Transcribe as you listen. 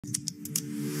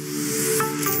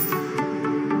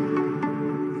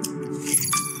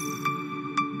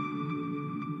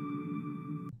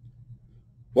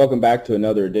Welcome back to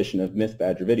another edition of Myth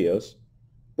Badger videos.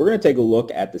 We're going to take a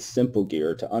look at the simple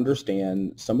gear to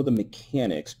understand some of the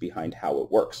mechanics behind how it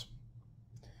works.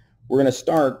 We're going to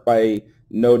start by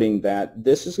noting that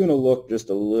this is going to look just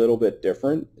a little bit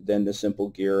different than the simple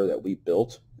gear that we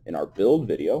built in our build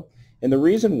video. And the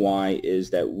reason why is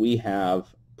that we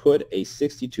have put a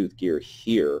 60-tooth gear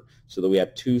here so that we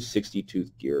have two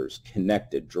 60-tooth gears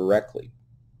connected directly.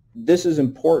 This is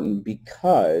important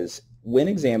because when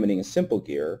examining a simple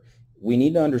gear, we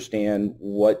need to understand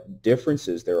what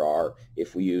differences there are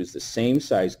if we use the same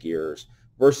size gears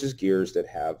versus gears that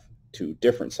have two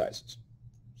different sizes.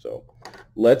 So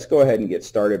let's go ahead and get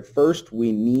started. First,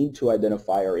 we need to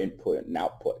identify our input and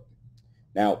output.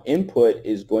 Now, input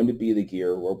is going to be the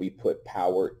gear where we put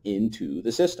power into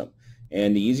the system.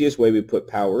 And the easiest way we put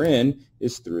power in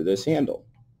is through this handle.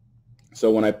 So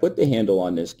when I put the handle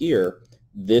on this gear,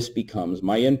 this becomes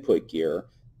my input gear,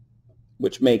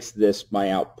 which makes this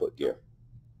my output gear.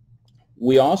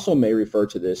 We also may refer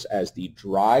to this as the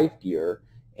drive gear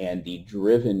and the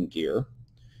driven gear.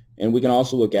 And we can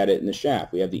also look at it in the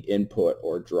shaft. We have the input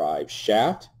or drive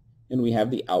shaft, and we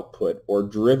have the output or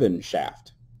driven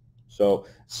shaft. So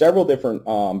several different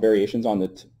variations on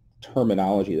the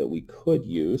terminology that we could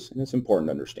use, and it's important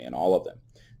to understand all of them.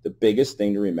 The biggest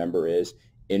thing to remember is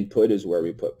input is where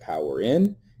we put power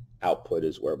in, output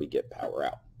is where we get power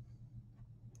out.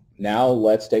 Now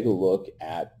let's take a look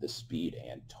at the speed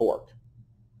and torque.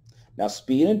 Now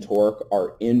speed and torque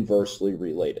are inversely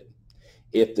related.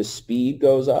 If the speed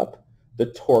goes up, the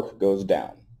torque goes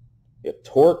down. If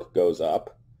torque goes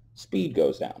up, speed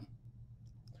goes down.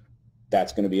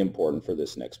 That's going to be important for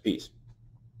this next piece.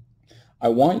 I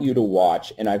want you to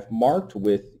watch, and I've marked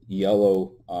with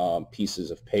yellow pieces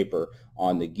of paper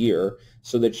on the gear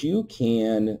so that you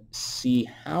can see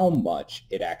how much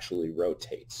it actually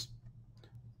rotates.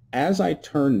 As I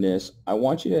turn this, I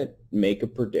want you to make a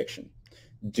prediction.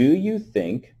 Do you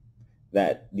think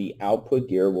that the output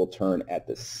gear will turn at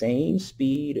the same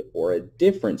speed or a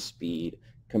different speed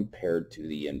compared to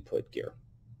the input gear?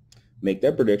 Make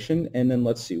that prediction, and then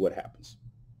let's see what happens.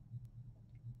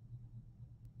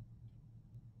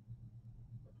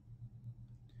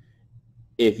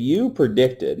 If you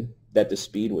predicted that the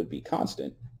speed would be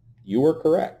constant, you were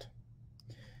correct.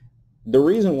 The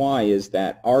reason why is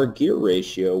that our gear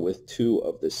ratio with two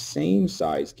of the same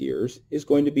size gears is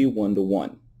going to be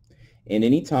 1-to-1. And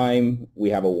anytime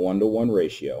we have a 1-to-1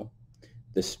 ratio,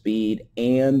 the speed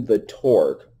and the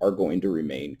torque are going to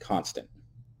remain constant.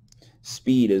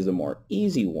 Speed is the more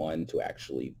easy one to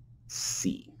actually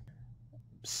see.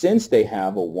 Since they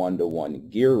have a 1-to-1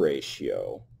 gear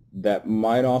ratio, that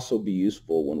might also be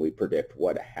useful when we predict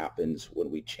what happens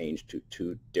when we change to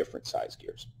two different size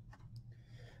gears.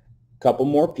 Couple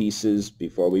more pieces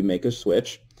before we make a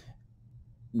switch.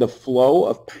 The flow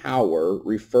of power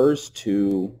refers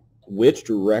to which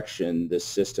direction this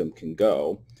system can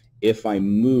go if I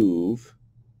move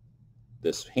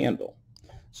this handle.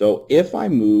 So if I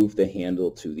move the handle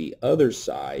to the other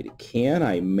side, can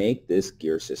I make this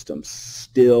gear system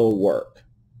still work?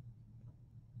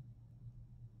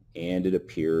 And it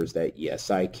appears that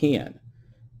yes, I can,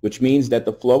 which means that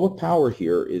the flow of power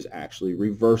here is actually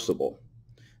reversible.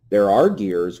 There are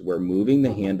gears where moving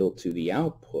the handle to the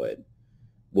output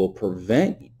will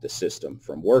prevent the system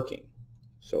from working.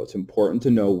 So it's important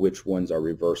to know which ones are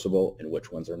reversible and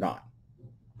which ones are not.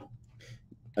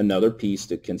 Another piece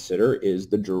to consider is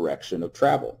the direction of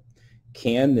travel.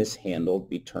 Can this handle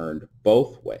be turned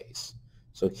both ways?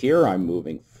 So here I'm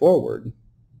moving forward,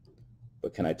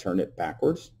 but can I turn it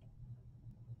backwards?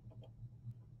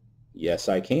 Yes,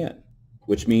 I can,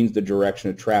 which means the direction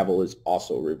of travel is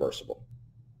also reversible.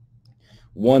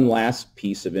 One last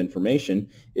piece of information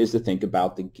is to think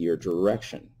about the gear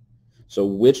direction. So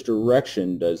which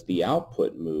direction does the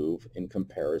output move in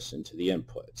comparison to the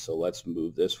input? So let's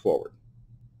move this forward.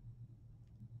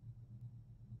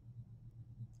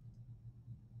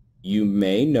 You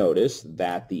may notice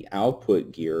that the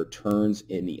output gear turns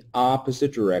in the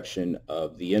opposite direction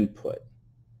of the input.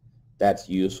 That's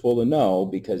useful to know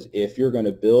because if you're going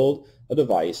to build a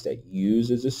device that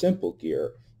uses a simple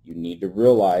gear, you need to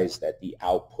realize that the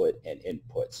output and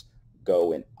inputs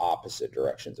go in opposite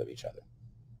directions of each other.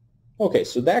 Okay,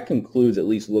 so that concludes at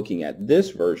least looking at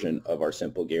this version of our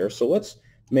simple gear. So let's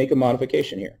make a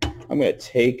modification here. I'm going to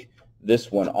take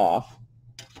this one off.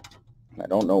 I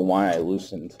don't know why I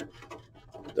loosened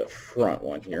the front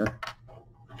one here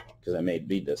because I may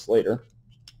need this later.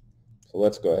 So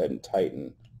let's go ahead and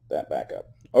tighten that back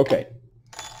up. Okay,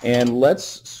 and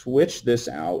let's switch this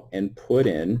out and put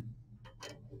in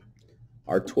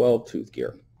our 12-tooth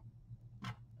gear.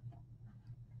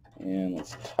 And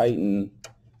let's tighten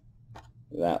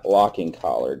that locking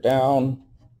collar down.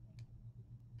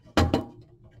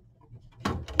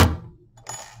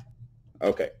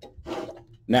 Okay,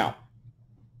 now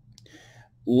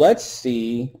let's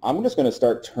see, I'm just going to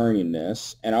start turning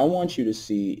this, and I want you to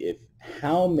see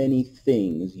how many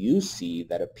things you see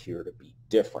that appear to be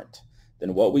different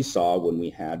than what we saw when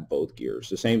we had both gears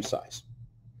the same size.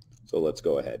 So let's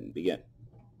go ahead and begin.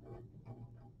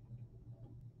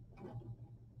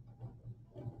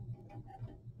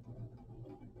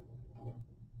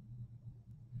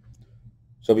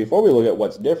 So before we look at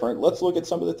what's different, let's look at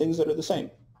some of the things that are the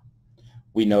same.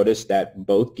 We notice that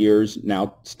both gears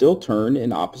now still turn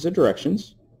in opposite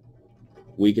directions.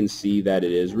 We can see that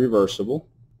it is reversible.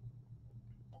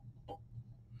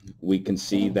 We can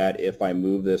see that if I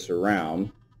move this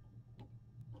around,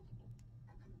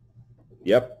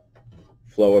 yep,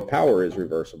 flow of power is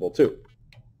reversible too.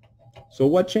 So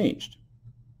what changed?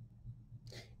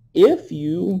 If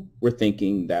you were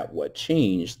thinking that what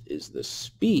changed is the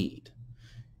speed,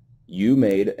 you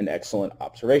made an excellent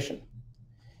observation.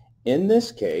 In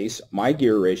this case, my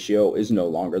gear ratio is no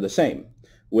longer the same.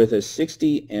 With a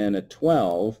 60 and a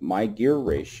 12, my gear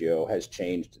ratio has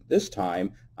changed. This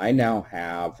time, I now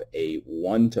have a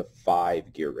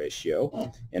 1:5 gear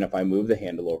ratio. And if I move the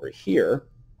handle over here,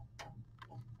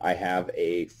 I have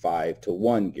a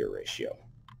 5:1 gear ratio.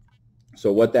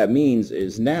 So what that means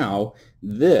is now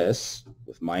this,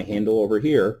 with my handle over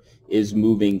here, is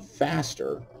moving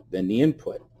faster than the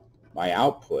input. My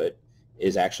output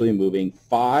is actually moving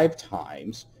 5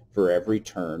 times for every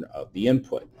turn of the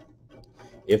input.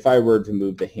 If I were to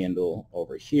move the handle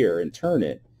over here and turn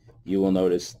it, you will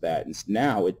notice that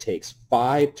now it takes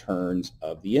 5 turns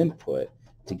of the input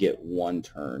to get 1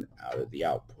 turn out of the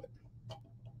output.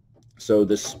 So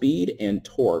the speed and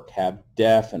torque have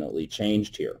definitely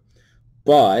changed here.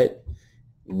 But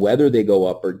whether they go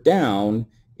up or down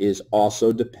is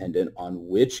also dependent on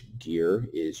which gear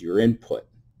is your input.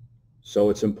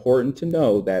 So it's important to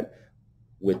know that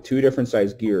with 2 different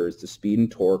size gears, the speed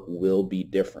and torque will be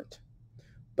different.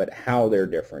 But how they're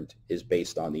different is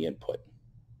based on the input.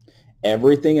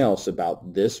 Everything else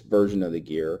about this version of the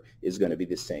gear is going to be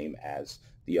the same as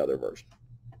the other version.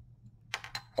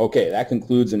 Okay, that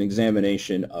concludes an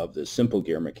examination of the simple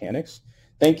gear mechanics.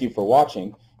 Thank you for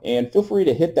watching, and feel free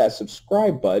to hit that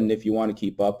subscribe button if you want to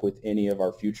keep up with any of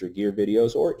our future gear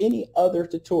videos or any other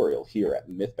tutorial here at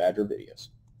Myth Badger Videos.